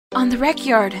On the rec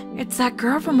yard. It's that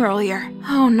girl from earlier.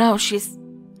 Oh no, she's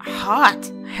hot.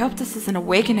 I hope this doesn't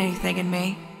awaken anything in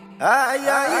me.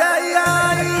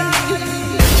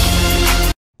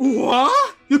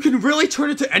 What? You can really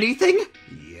turn into anything?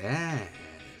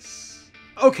 Yes.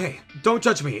 Okay, don't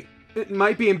judge me. It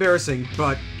might be embarrassing,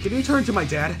 but can you turn into my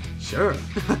dad? Sure.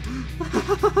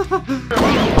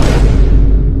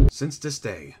 Since this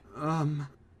day,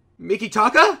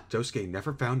 Mikitaka? Josuke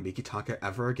never found Mikitaka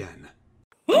ever again.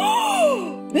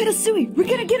 Anasui, we're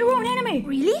gonna get our own anime!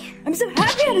 Really? I'm so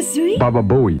happy, Anasui! Baba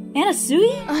Bowie.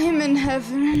 Anasui? I'm in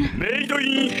heaven. Made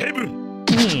in heaven.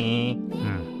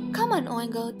 Come on,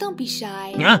 Oingo, don't be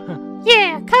shy.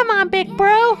 Yeah, come on, big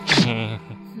bro.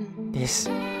 Is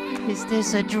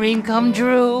this a dream come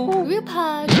true? Group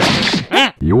hug.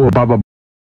 You're Baba.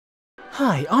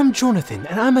 Hi, I'm Jonathan,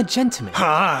 and I'm a gentleman.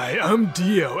 Hi, I'm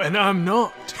Dio, and I'm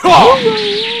not.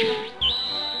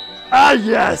 Ah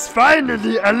yes,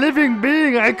 finally a living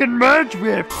being I can merge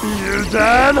with. Feel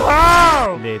that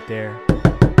how? Later.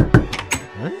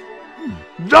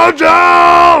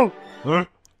 JoJo! Huh?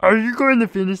 Are you going to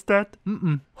finish that?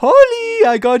 Holly,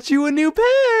 I got you a new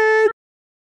pen!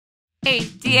 Hey,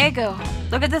 Diego,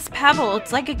 look at this pebble.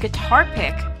 It's like a guitar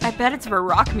pick. I bet it's for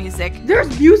rock music.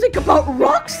 There's music about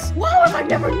rocks? Wow, have I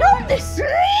never known this?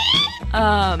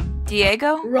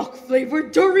 Diego?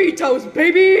 Rock-flavored Doritos,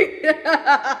 baby!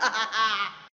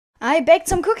 I baked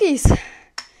some cookies.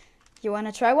 You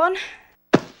wanna try one?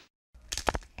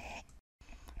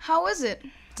 How is it?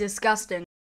 Disgusting.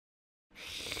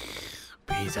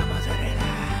 Pizza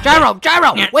mozzarella.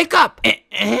 Gyro, wake up!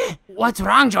 What's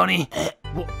wrong, Johnny?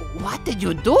 What did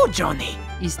you do, Johnny?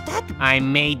 Is that... I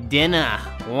made dinner.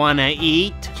 Wanna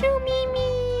eat?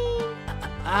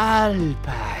 I'll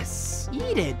pass.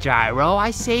 Eat it, Gyro.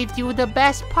 I saved you the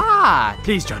best part.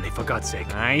 Please, Johnny, for God's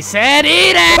sake. I said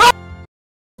eat it!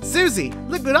 Susie,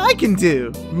 look what I can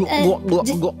do!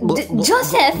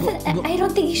 Joseph, I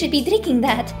don't think you should be drinking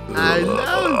that. I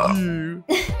love you!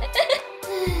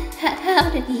 How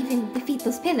did he even defeat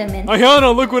those pillowmen?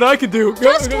 Ayana, look what I can do! I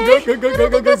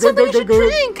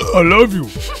love you!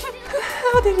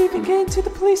 How did he even get into the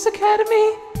police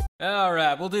academy?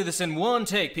 Alright, we'll do this in one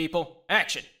take, people.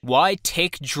 Action! Why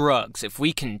take drugs if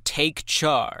we can take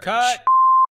charge? Cut!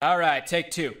 Alright,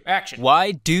 take two. Action!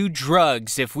 Why do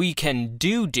drugs if we can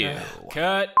do?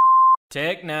 Cut!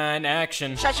 Take 9.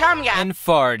 Action. And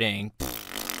farting.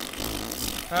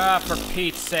 Ah, for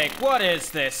Pete's sake, what is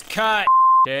this? Cut!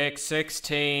 Take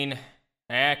 16.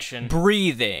 Action.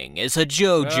 Breathing is a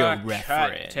JoJo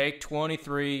reference. Cut. Take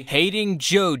 23. Hating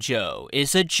JoJo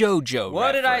is a JoJo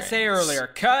What reference. did I say earlier?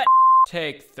 Cut.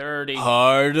 Take 30.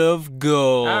 Heart of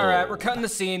gold. Alright, we're cutting the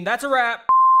scene. That's a wrap.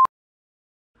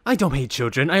 I don't hate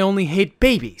children, I only hate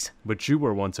babies. But you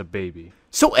were once a baby.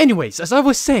 So anyways, as I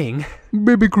was saying...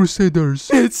 Baby Crusaders.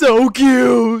 It's so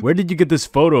cute! Where did you get this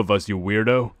photo of us, you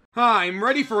weirdo? I'm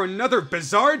ready for another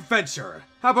bizarre adventure.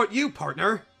 How about you,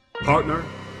 partner? Partner?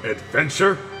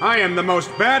 Adventure? I am the most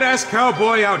badass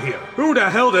cowboy out here. Who the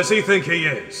hell does he think he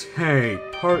is? Hey,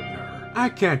 partner. I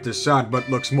can't decide what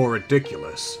looks more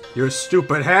ridiculous. Your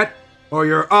stupid hat or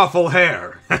your awful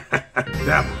hair.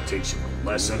 That will teach you a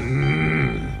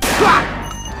lesson.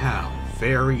 How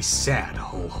very sad,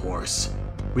 whole horse.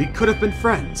 We could have been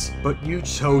friends, but you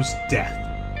chose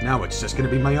death. Now it's just gonna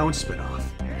be my own spin-off.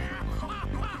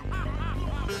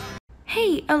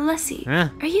 Hey, Alessi,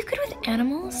 are you good with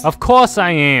animals? Of course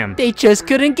I am. They just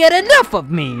couldn't get enough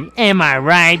of me. Am I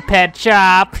right, Pet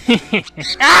Shop?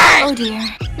 Oh dear.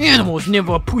 Animals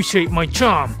never appreciate my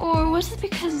charm. Or was it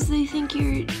because they think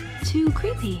you're too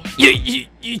creepy?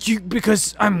 You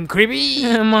because I'm creepy?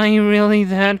 Am I really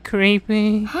that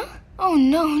creepy? Huh? Oh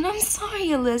no, I'm sorry,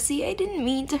 Alessi. I didn't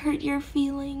mean to hurt your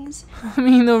feelings. I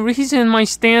mean, the reason my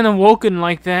Stan awoken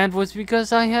like that was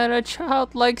because I had a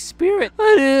childlike spirit.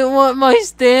 I didn't want my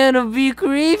Stan to be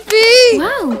creepy.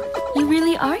 Wow, you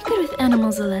really are good with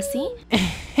animals, Alessi.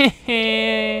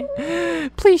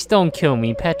 Please don't kill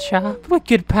me, Pet Shop. We're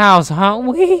good pals, aren't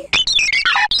we?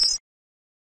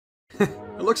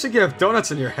 It looks like you have donuts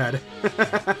in your head.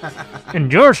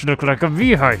 And yours look like a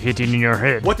V-heart hitting in your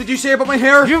head. What did you say about my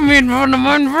hair? You made fun of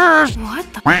mine first. What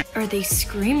the f are they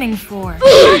screaming for?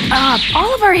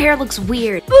 All of our hair looks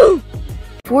weird.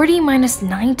 40 minus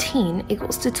 19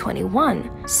 equals to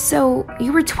 21. So,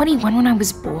 you were 21 when I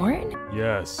was born?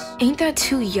 Yes. Ain't that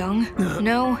too young?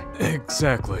 No?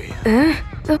 Exactly.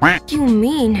 The f do you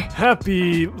mean?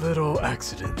 Happy little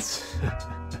accidents.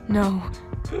 No.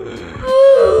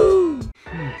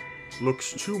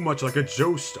 Looks too much like a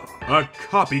Joestar. A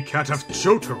copycat of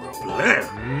Jotaro. Blair.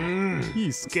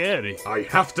 He's scary. I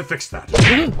have to fix that.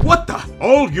 What the?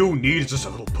 All you need is just a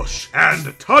little push.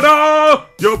 And ta-da!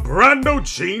 Your brand new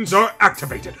genes are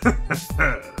activated.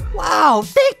 Wow,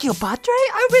 thank you, Padre.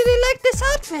 I really like this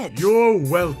outfit. You're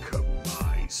welcome,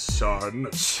 my son.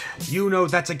 You know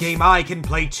that's a game I can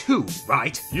play too,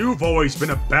 right? You've always been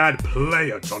a bad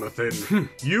player, Jonathan.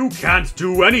 You can't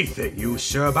do anything. You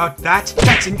sure about that?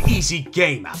 That's an easy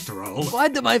game, after all. Why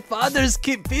do my fathers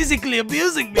keep physically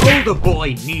abusing me? All the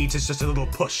boy needs is just a little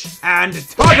push. And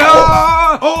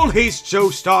ta-da! All his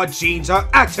Joestar genes are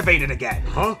activated again.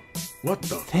 Huh? What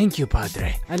the? Thank you,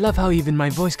 Padre. I love how even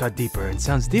my voice got deeper and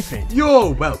sounds different.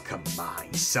 You're welcome, my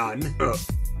son.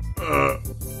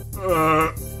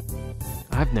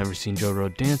 I've never seen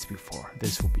Jotaro dance before.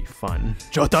 This will be fun.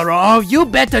 Jotaro, you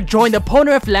better join the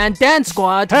Poneriff Land Dance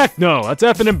Squad. Heck no, that's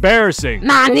effing embarrassing.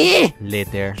 Nani?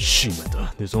 Later.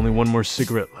 Shimada, there's only one more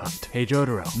cigarette left. Hey,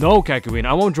 Jotaro. No, Kakyoin,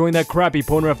 I won't join that crappy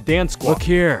Poneriff dance squad. Look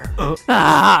here.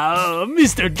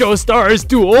 Mr. Joestar is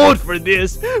too old for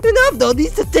this. Ronaldo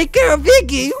needs to take care of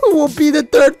Iggy, who will be the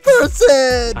third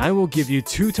person. I will give you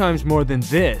 2 times more than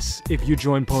this if you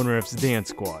join Poneriff's dance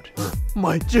squad.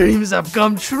 My dreams have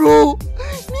come true.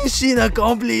 Mission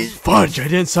accomplished. Fudge, I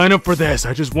didn't sign up for this.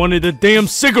 I just wanted the damn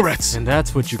cigarettes. And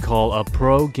that's what you call a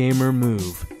pro gamer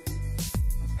move.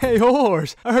 Hey,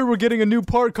 horse. I heard we're getting a new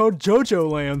part called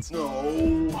JoJo Lands. No.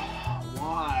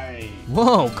 Why?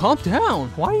 Whoa, calm down.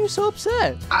 Why are you so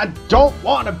upset? I don't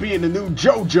want to be in the new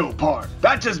JoJo part.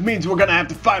 That just means we're gonna have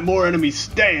to fight more enemy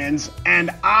stands, and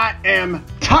I am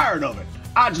tired of it.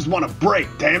 I just want a break,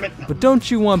 damn it. But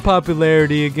don't you want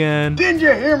popularity again? Didn't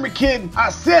you hear me, kid? I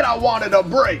said I wanted a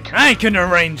break. I can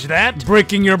arrange that.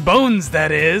 Breaking your bones,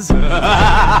 that is.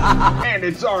 And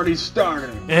it's already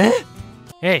started. Eh?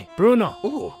 Hey, Bruno.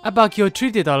 Ooh. Abakyo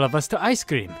treated all of us to ice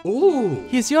cream. Ooh.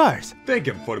 He's yours. Thank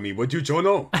him for me, would you,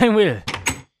 Giorno? I will.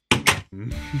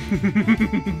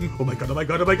 Oh my god, oh my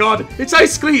god, oh my god! It's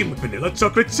ice cream! Vanilla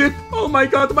chocolate chip! Oh my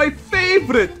god, my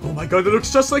favorite! Oh my god, it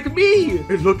looks just like me!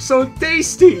 It looks so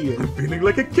tasty! I'm feeling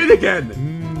like a kid again!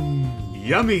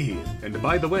 Yummy! And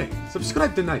by the way,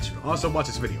 subscribe to Nitro. Also watch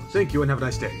this video. Thank you and have a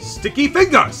nice day. Sticky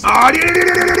fingers!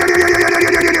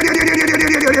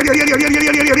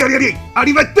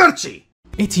 Arrivederci!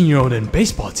 18-year-old in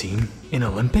baseball team? In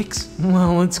Olympics?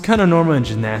 Well, it's kind of normal in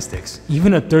gymnastics.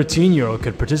 Even a 13-year-old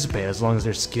could participate as long as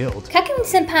they're skilled.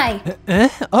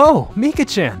 Kagzmoon-senpai. Oh,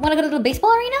 Mika-chan. Wanna go to the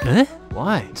baseball arena?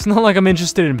 Why? It's not like I'm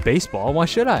interested in baseball. Why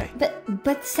should I?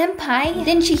 But senpai,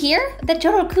 didn't you hear? That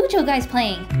Jotaro Kujo guy's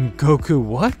playing. Goku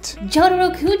what?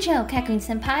 Jotaro Kujo,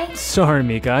 Kagzmoon-senpai. Sorry,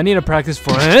 Mika. I need to practice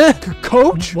for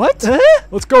Coach? What?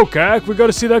 Let's go, Kak. We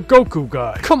gotta see that Goku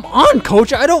guy. Come on,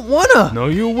 Coach. I don't wanna. No,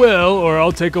 you will, or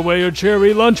I'll take away your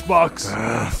cherry lunchbox.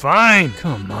 Fine.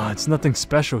 Come on, it's nothing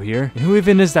special here. And who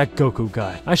even is that Goku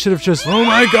guy? I should have just. Oh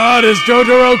my god, it's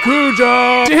Jotaro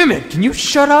Kujo! Damn it, can you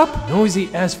shut up? Noisy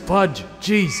ass fudge.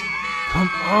 Jeez. Come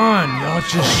on, y'all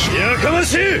just.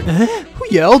 Who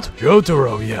yelled?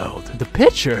 Jotaro yelled. The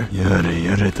pitcher?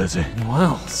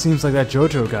 Well, seems like that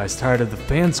Jotaro guy's tired of the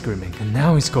fans screaming, and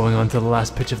now he's going on to the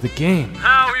last pitch of the game.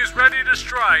 Now he's ready to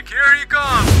strike. Here he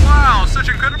comes. Wow, such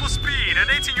incredible speed. An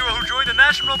 18-year-old who joined the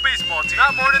national baseball team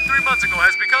not more than 3 months ago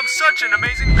has become such an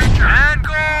amazing pitcher. And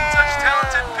goal! Such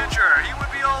talented pitcher. He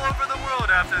would be all over the world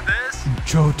after this.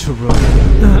 Jotaro.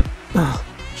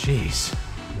 Jeez.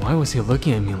 Why was he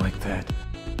looking at me like that?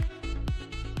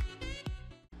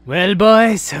 Well,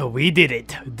 boys, we did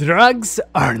it. Drugs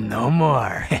are no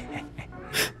more.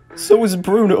 So is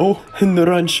Bruno, and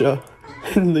Narancia,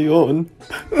 and Leon.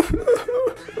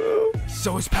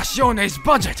 So is Passione's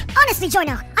budget. Honestly,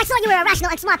 Giorno, I saw you were a rational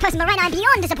and smart person, but right now I'm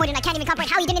beyond disappointed. I can't even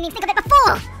comprehend how you didn't even think of it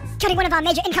before. Cutting one of our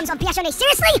major incomes on Passiones,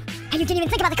 seriously? And you didn't even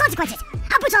think about the consequences.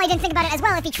 How brutal I didn't think about it as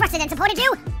well if he trusted and supported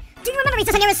you. Do you remember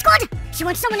Risa's squad? She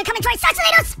wants someone to come and try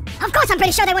assassinate us? Of course I'm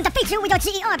pretty sure they won't defeat you with your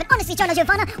GER, but honestly, Giorno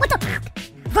Giovanna, what the...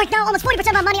 Right now, almost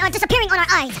 40% of our money are disappearing on our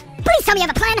eyes. Please tell me you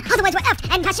have a plan, otherwise we're effed,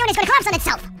 and Passione's gonna collapse on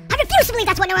itself. I refuse to believe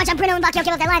that's what Narancia, Bruno, and Valkyries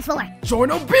give up their lives for.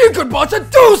 Giorno, be a good boss and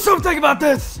do something about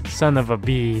this! Son of a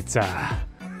pizza.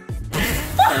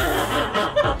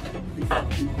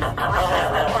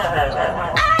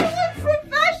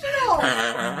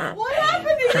 What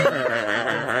happened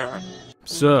here?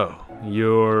 So,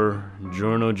 you're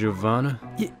Giorno Giovanna?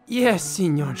 Yes,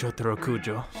 Signor Jotaro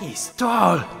Kujo. He's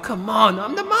tall. Come on,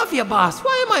 I'm the mafia boss.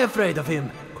 Why am I afraid of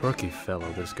him? Quirky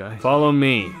fellow, this guy. Follow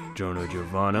me. Giorno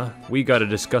Giovanna. We gotta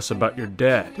discuss about your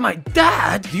dad. My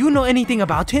dad? Do you know anything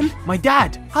about him? My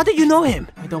dad? How do you know him?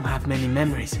 I don't have many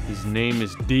memories. His name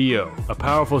is Dio, a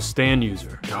powerful stand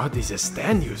user. God, he's a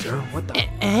stand user? What the?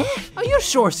 Are you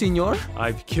sure, senor?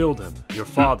 I've killed him. Your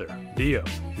father, Dio.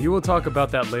 You will talk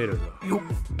about that later, though. You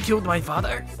killed my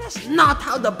father? That's not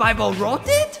how the Bible wrote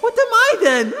it. What am I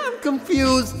then? I'm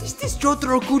confused. Is this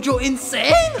Jotaro Kujo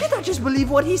insane? Did I just believe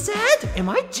what he said? Am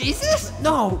I Jesus?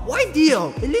 No, why Dio?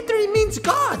 It literally means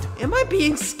God. Am I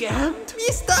being scammed?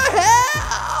 Mr.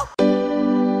 Help!